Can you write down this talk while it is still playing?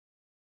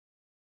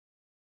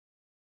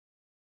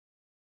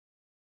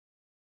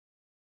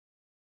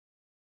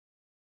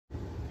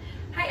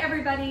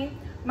everybody,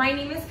 my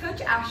name is Coach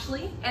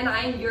Ashley and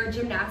I am your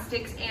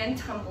gymnastics and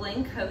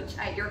tumbling coach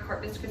at your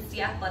Corpus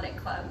Christi Athletic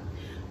Club.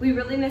 We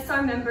really miss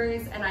our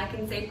members, and I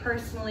can say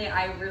personally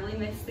I really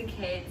miss the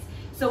kids.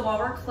 So while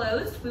we're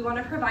closed, we want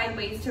to provide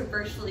ways to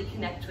virtually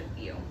connect with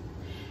you.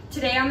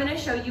 Today I'm going to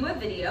show you a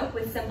video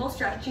with simple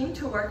stretching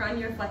to work on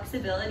your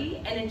flexibility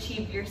and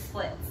achieve your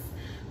splits.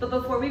 But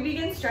before we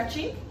begin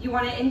stretching, you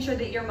want to ensure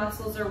that your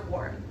muscles are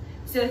warm.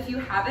 So if you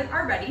haven't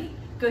already,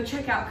 go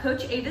check out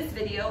Coach Ava's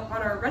video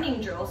on our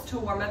running drills to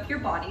warm up your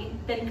body,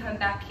 then come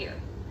back here.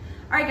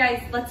 All right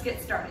guys, let's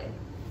get started.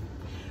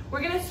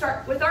 We're gonna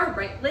start with our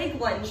right leg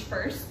lunge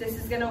first. This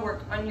is gonna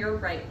work on your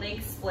right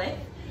leg split.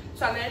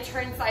 So I'm gonna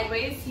turn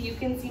sideways so you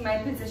can see my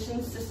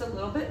positions just a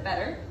little bit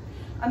better.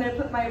 I'm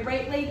gonna put my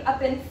right leg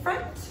up in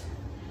front,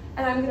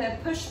 and I'm gonna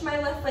push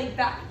my left leg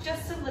back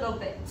just a little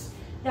bit.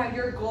 Now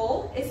your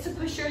goal is to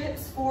push your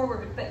hips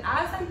forward, but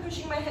as I'm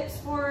pushing my hips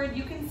forward,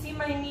 you can see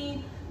my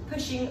knee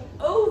pushing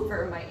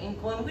over my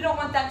ankle, and we don't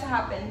want that to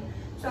happen.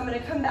 So I'm gonna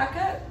come back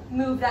up,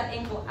 move that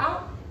ankle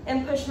out,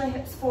 and push my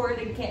hips forward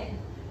again.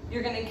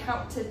 You're gonna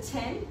count to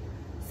 10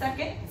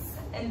 seconds,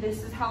 and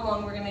this is how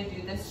long we're gonna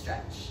do this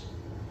stretch.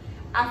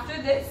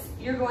 After this,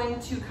 you're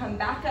going to come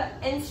back up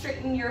and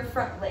straighten your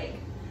front leg.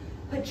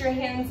 Put your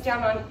hands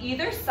down on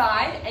either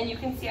side, and you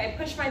can see I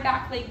push my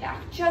back leg back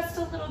just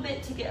a little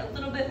bit to get a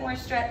little bit more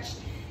stretch,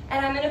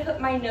 and I'm gonna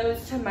put my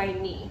nose to my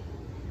knee.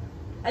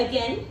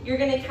 Again, you're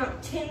gonna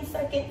count 10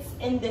 seconds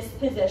in this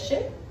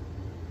position.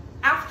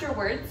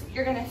 Afterwards,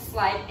 you're gonna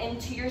slide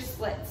into your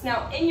splits.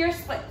 Now, in your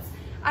splits,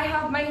 I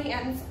have my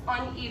hands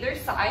on either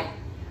side.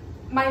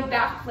 My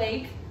back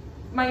leg,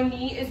 my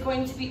knee is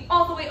going to be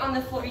all the way on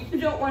the floor. You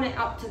don't want it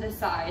out to the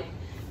side.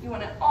 You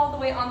want it all the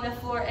way on the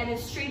floor and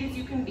as straight as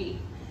you can be.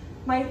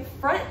 My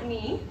front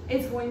knee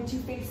is going to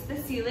face the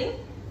ceiling,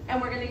 and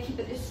we're gonna keep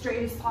it as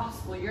straight as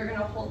possible. You're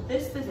gonna hold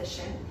this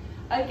position.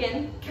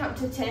 Again, count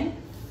to 10.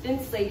 Then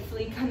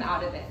safely come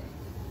out of it.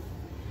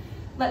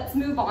 Let's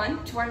move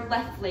on to our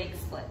left leg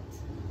split.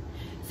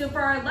 So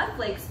for our left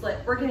leg split,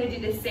 we're gonna do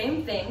the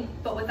same thing,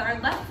 but with our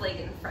left leg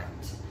in front.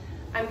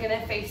 I'm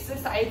gonna face the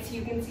side so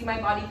you can see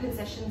my body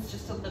positions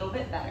just a little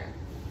bit better.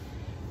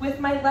 With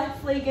my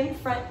left leg in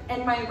front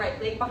and my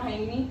right leg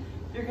behind me,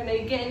 you're gonna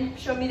again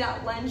show me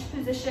that lunge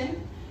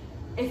position.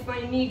 If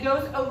my knee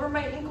goes over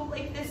my ankle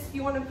like this, if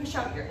you wanna push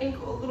out your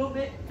ankle a little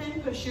bit,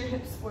 then push your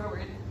hips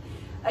forward.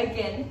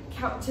 Again,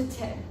 count to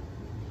 10.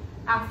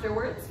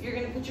 Afterwards, you're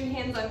gonna put your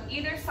hands on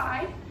either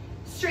side,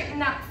 straighten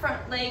that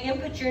front leg,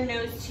 and put your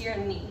nose to your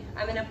knee.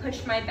 I'm gonna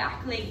push my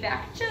back leg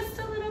back just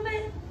a little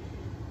bit.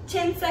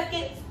 10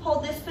 seconds,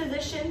 hold this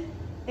position,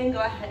 then go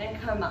ahead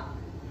and come up.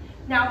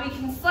 Now we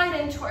can slide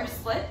into our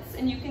splits,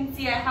 and you can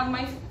see I have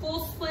my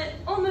full split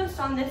almost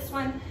on this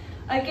one.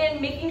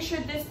 Again, making sure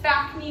this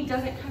back knee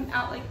doesn't come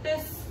out like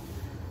this,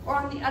 or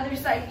on the other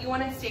side, you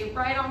wanna stay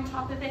right on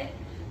top of it.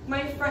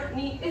 My front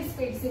knee is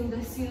facing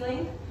the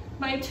ceiling.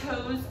 My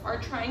toes are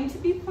trying to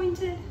be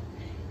pointed,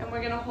 and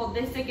we're gonna hold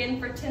this again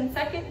for 10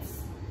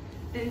 seconds,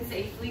 then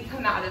safely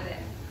come out of it.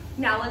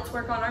 Now let's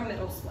work on our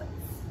middle splits.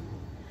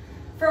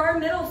 For our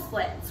middle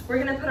splits, we're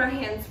gonna put our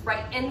hands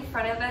right in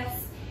front of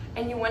us,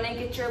 and you wanna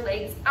get your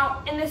legs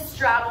out in a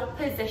straddle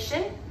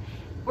position.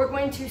 We're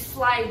going to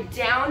slide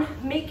down,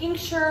 making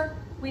sure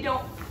we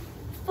don't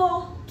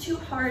fall too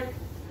hard.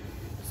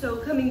 So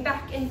coming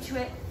back into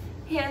it,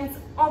 hands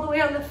all the way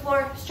on the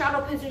floor,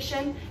 straddle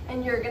position,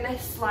 and you're gonna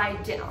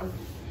slide down.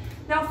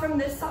 Now from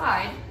this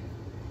side,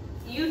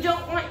 you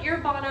don't want your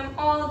bottom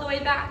all the way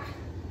back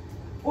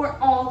or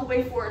all the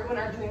way forward when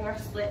we're doing our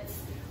splits.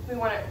 We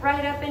want it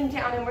right up and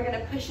down, and we're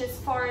gonna push as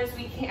far as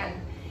we can.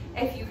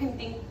 If you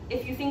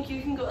think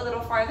you can go a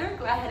little farther,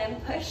 go ahead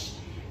and push,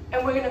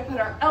 and we're gonna put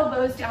our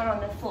elbows down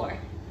on the floor.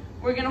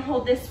 We're gonna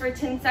hold this for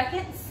 10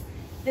 seconds,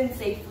 then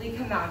safely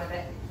come out of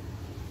it.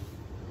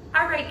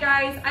 All right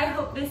guys, I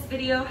hope this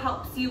video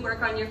helps you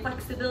work on your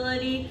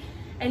flexibility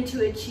and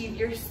to achieve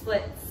your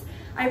splits.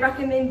 I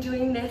recommend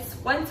doing this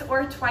once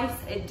or twice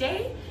a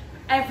day,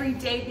 every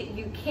day that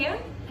you can,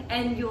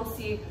 and you'll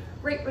see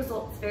great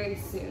results very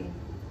soon.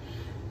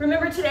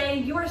 Remember, today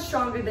you are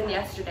stronger than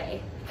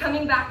yesterday.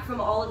 Coming back from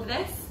all of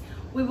this,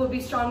 we will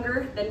be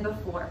stronger than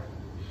before.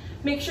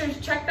 Make sure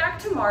to check back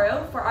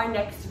tomorrow for our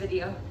next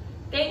video.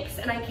 Thanks,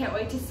 and I can't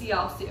wait to see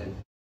y'all soon.